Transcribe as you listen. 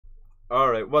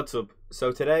Alright, what's up?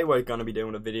 So today we're going to be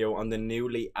doing a video on the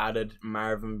newly added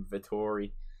Marvin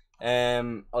Vettori.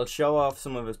 I'll show off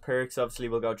some of his perks. Obviously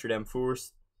we'll go through them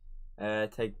first.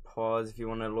 Take pause if you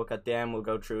want to look at them. We'll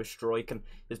go through his striking.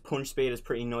 His punch speed is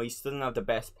pretty nice. Doesn't have the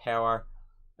best power.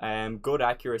 Good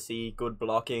accuracy, good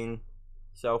blocking.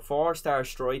 So 4-star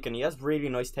striking. He has really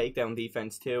nice takedown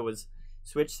defense too. His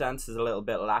switch stance is a little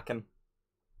bit lacking,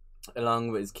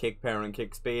 along with his kick power and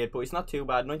kick speed, but he's not too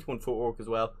bad. 91 footwork as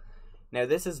well. Now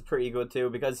this is pretty good too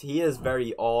because he is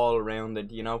very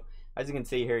all-rounded, you know. As you can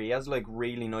see here, he has like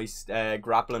really nice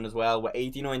grappling as well with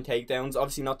 89 takedowns.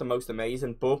 Obviously not the most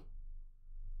amazing, but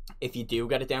if you do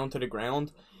get it down to the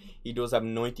ground, he does have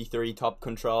 93 top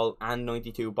control and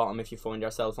 92 bottom if you find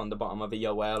yourself on the bottom of a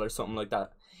EOL or something like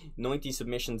that. 90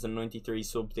 submissions and 93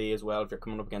 sub D as well if you're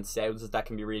coming up against Souths. That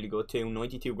can be really good too.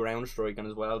 92 ground striking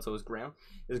as well, so his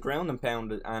ground and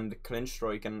pound and clinch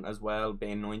striking as well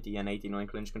being 90 and 89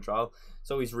 clinch control.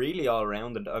 So he's really all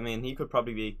rounded. I mean, he could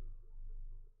probably be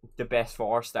the best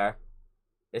 4-star,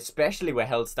 especially with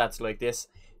health stats like this.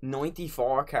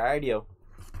 94 cardio.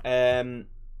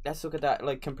 Let's look at that.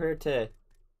 Like compared to,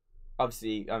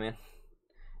 obviously, I mean,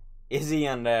 Izzy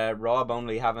and Rob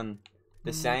only having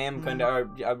the same kind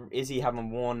of, or Izzy having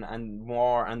 1 and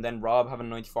more, and then Rob having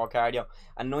 94 cardio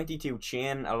and 92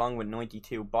 chin along with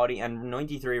 92 body and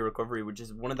 93 recovery, which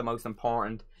is one of the most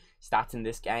important stats in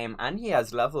this game. And he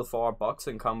has level 4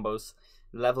 boxing combos,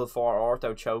 level 4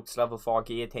 ortho chokes, level 4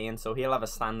 guillotine, so he'll have a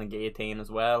standing guillotine as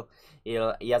well. He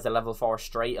has a level 4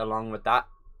 straight along with that,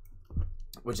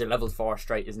 which a level 4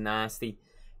 straight is nasty.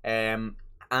 And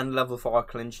level 4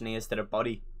 clinch knees to the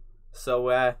body. So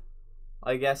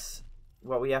I guess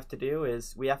what we have to do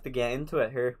is we have to get into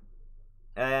it here.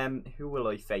 Who will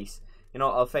I face? You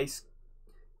know, I'll face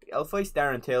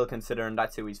Darren Till, considering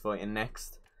that's who he's fighting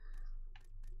next.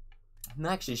 I'm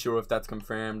not actually sure if that's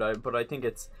confirmed, but I think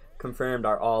it's confirmed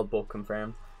or all but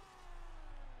confirmed.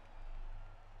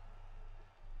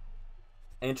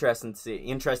 Interested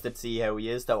to see how he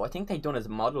is though. I think they done his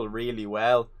model really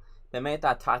well. They made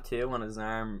that tattoo on his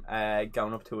arm,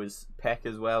 going up to his pec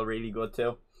as well, really good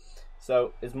too.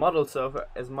 So his model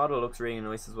looks really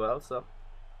nice as well. So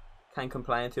can't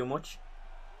complain too much.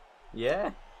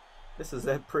 Yeah, this is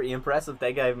pretty impressive.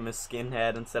 They gave him a skin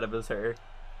head instead of his hair.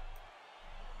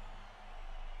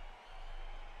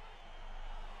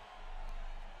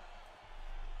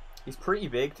 He's pretty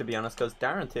big, to be honest, because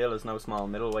Darren Till is no small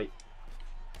middleweight.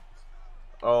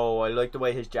 Oh, I like the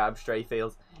way his jab straight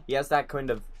feels. He has that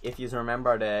kind of, if you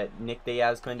remember, the Nick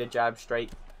Diaz kind of jab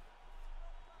straight.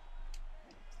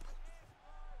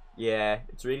 Yeah,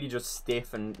 it's really just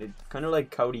stiff, and it's kind of like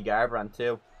Cody Garbrandt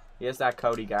too. He has that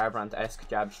Cody Garbrandt-esque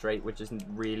jab straight, which is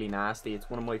really nasty. It's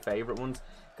one of my favourite ones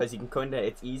because you can kind of,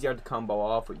 it's easier to combo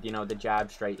off with, you know, the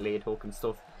jab straight, lead hook and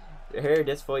stuff. Here,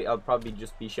 this fight, I'll probably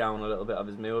just be showing a little bit of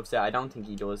his moveset. I don't think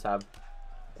he does have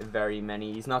very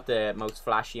many. He's not the most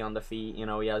flashy on the feet, you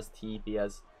know. He has teep, he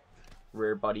has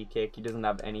rear body kick. He doesn't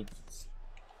have any.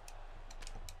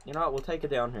 You know what, we'll take it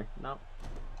down here. No.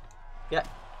 Yeah.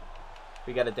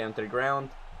 We get it down to the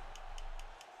ground.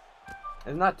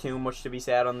 There's not too much to be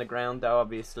said on the ground though,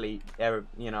 obviously.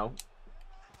 You know.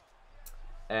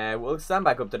 We'll stand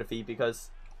back up to the feet because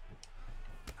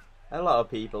a lot of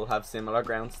people have similar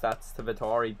ground stats to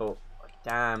Vettori, but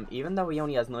damn, even though he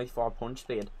only has 94 punch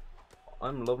speed,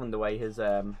 I'm loving the way his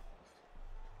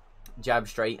jab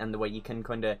straight and the way you can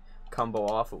kind of combo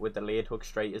off it with the lead hook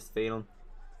straight is feeling.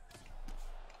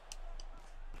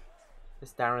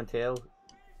 This Darren Till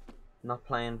not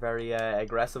playing very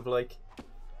aggressive like.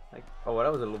 Oh, well,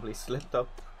 that was a lovely slip though.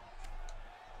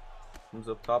 Comes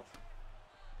up top.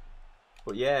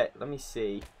 But yeah, let me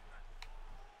see.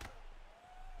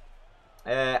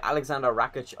 Alexander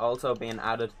Rakic also being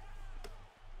added.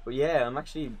 But yeah, I'm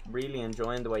actually really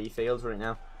enjoying the way he feels right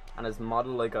now. And his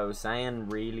model, like I was saying,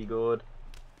 really good.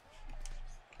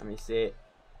 Let me see it.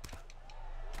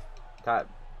 That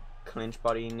clinch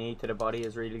body knee to the body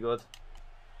is really good.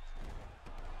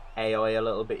 AI a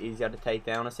little bit easier to take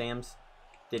down, it seems.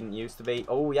 Didn't used to be.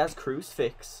 Oh, he has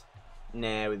crucifix.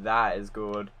 Now that is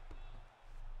good.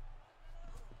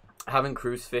 Having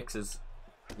crucifix is,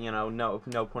 you know, no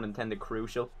pun intended,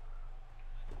 crucial.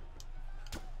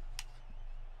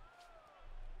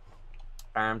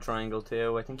 Arm triangle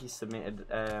too. I think he submitted.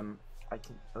 I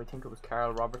think it was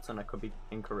Carl Robertson. I could be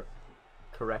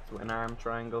correct with an arm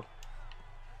triangle.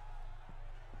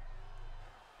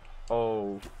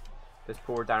 Oh, this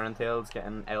poor Darren Till's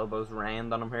getting elbows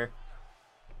rammed on him here.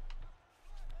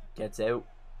 Gets out.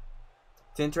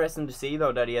 It's interesting to see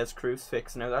though that he has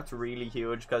crucifix now. That's really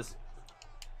huge because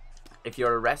if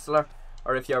you're a wrestler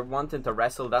or if you're wanting to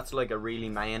wrestle, that's like a really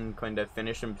main kind of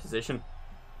finishing position.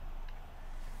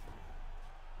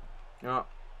 No.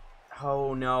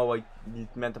 Oh no, I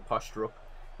meant to posture up.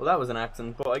 Well, that was an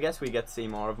accident, but I guess we get to see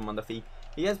more of him on the feet.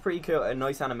 He has pretty cool,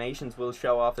 nice animations. We'll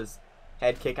show off his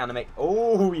head kick animate.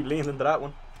 Oh, he leaned into that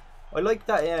one. I like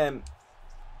that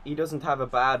he doesn't have a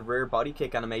bad rear body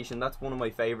kick animation. That's one of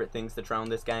my favourite things to throw in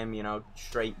this game, you know,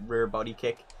 straight rear body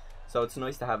kick. So it's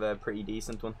nice to have a pretty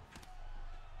decent one.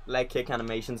 Leg kick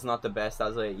animation's not the best,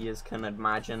 as you can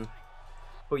imagine.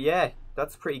 But yeah,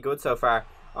 that's pretty good so far.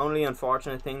 Only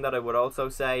unfortunate thing that I would also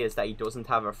say is that he doesn't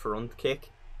have a front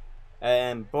kick.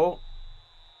 But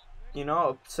you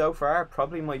know, so far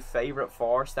probably my favourite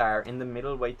 4-star in the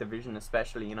middleweight division,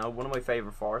 especially. You know, one of my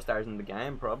favourite 4-stars in the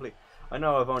game probably. I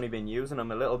know I've only been using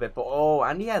him a little bit, but oh,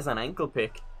 and he has an ankle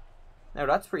pick. Now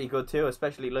that's pretty good too,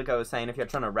 especially like I was saying, if you're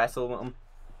trying to wrestle with him,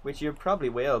 which you probably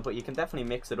will, but you can definitely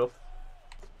mix it up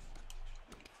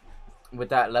with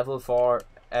that level 4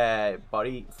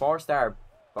 body 4-star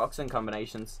boxing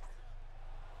combinations.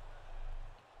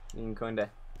 You can kind of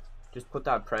just put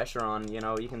that pressure on, you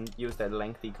know, you can use the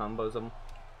lengthy combos of them.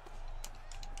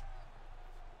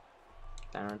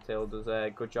 Darren Till does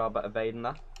a good job at evading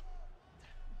that.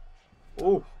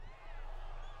 Oh,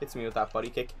 hits me with that body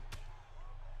kick.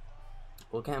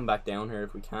 We'll get him back down here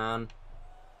if we can.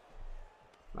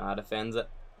 Defends it.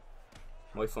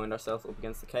 Might find ourselves up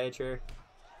against the cage here.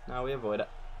 No, we avoid it.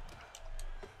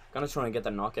 Gonna try and get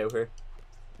the knockout here.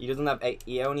 He doesn't have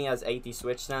he only has 80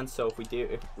 switch stance, so if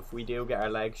we do get our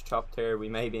legs chopped here, we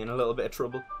may be in a little bit of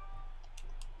trouble.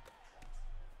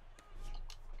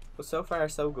 But so far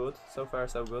so good. So far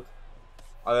so good.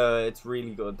 It's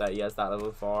really good that he has that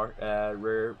level 4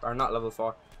 rear, or not level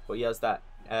 4, but he has that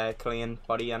clean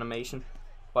body animation,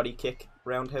 body kick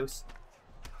roundhouse.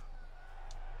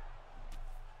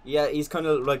 Yeah, he's kind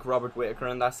of like Robert Whittaker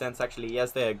in that sense. Actually, he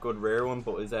has the good rear one,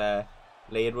 but his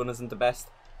lead one isn't the best.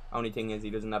 Only thing is he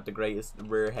doesn't have the greatest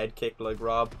rear head kick like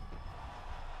Rob.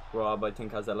 Rob, I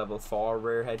think, has a level 4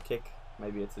 rear head kick.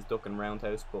 Maybe it's his duck and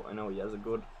roundhouse, but I know he has a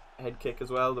good head kick as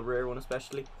well, the rear one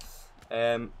especially.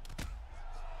 But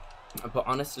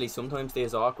honestly, sometimes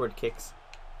these awkward kicks,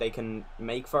 they can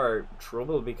make for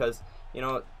trouble because, you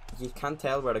know, you can't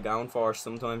tell where they're going for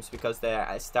sometimes because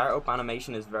the startup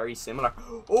animation is very similar.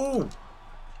 Oh!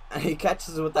 And he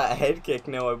catches with that head kick.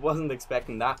 No, I wasn't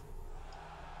expecting that.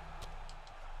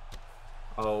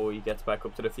 Oh, he gets back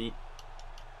up to the feet.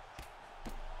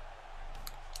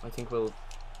 I think we'll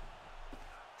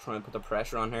try and put the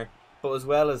pressure on here. But as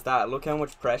well as that, look how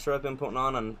much pressure I've been putting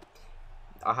on, and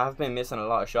I have been missing a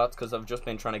lot of shots because I've just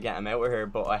been trying to get him out of here,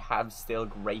 but I have still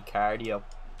great cardio.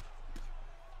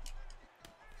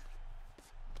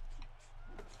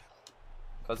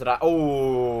 Because of that.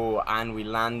 Oh, and we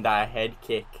land that head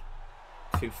kick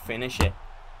to finish it.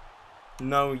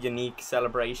 No unique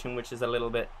celebration, which is a little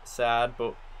bit sad,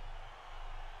 but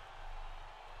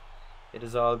it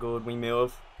is all good. We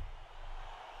move.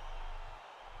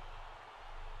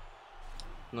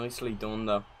 Nicely done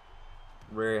though.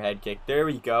 Rear head kick. There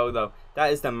we go though.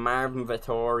 That is the Marvin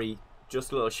Vettori.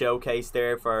 Just a little showcase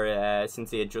there for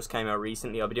since he had just came out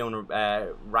recently. I'll be doing a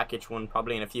Rakic one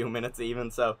probably in a few minutes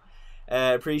even. So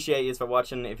appreciate you for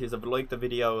watching. If you have liked the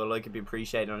video, a like would be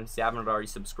appreciated. And if you haven't already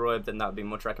subscribed, then that would be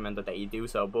much recommended that you do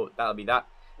so. But that'll be that.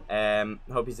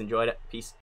 Hope you enjoyed it. Peace.